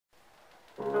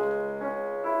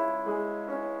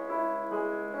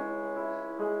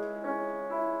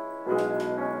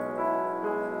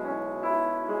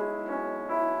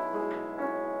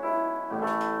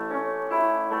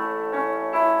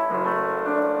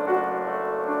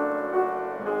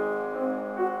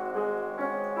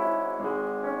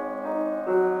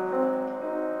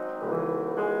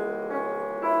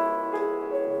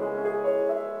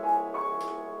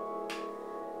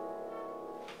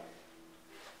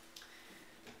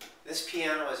This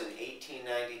piano is an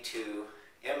 1892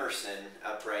 Emerson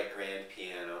upright grand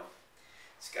piano.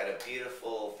 It's got a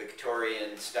beautiful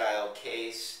Victorian style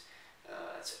case.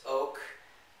 It's oak.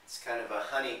 It's kind of a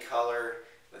honey color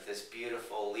with this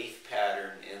beautiful leaf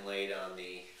pattern inlaid on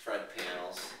the front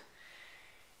panels.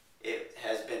 It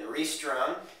has been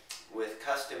restrung with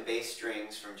custom bass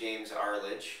strings from James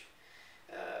Arledge.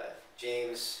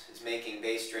 James is making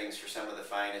bass strings for some of the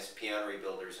finest piano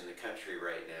rebuilders in the country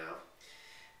right now.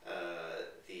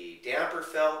 The damper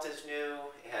felt is new.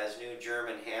 It has new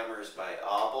German hammers by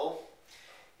Abel,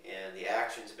 and the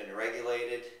action's been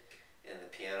regulated, and the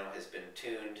piano has been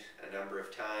tuned a number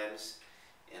of times,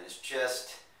 and it's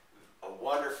just a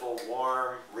wonderful,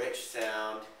 warm, rich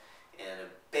sound and a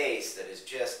bass that is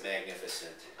just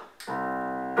magnificent.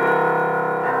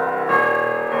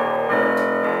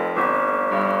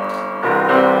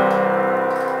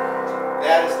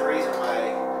 That is the reason why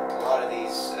a lot of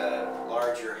these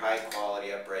larger,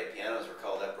 high-quality upright pianos were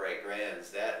called upright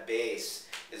grands. That bass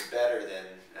is better than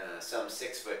some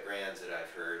 6-foot grands that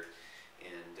I've heard.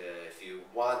 And if you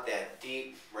want that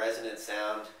deep, resonant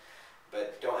sound,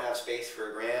 but don't have space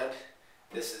for a grand,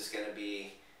 this is going to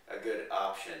be a good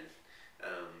option.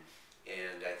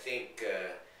 And I think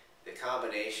the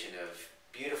combination of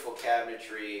beautiful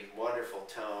cabinetry, wonderful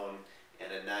tone,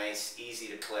 and a nice,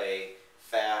 easy-to-play,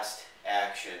 fast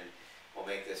action will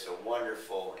make this a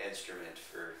wonderful instrument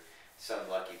for some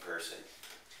lucky person.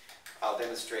 I'll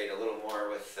demonstrate a little more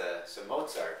with some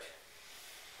Mozart.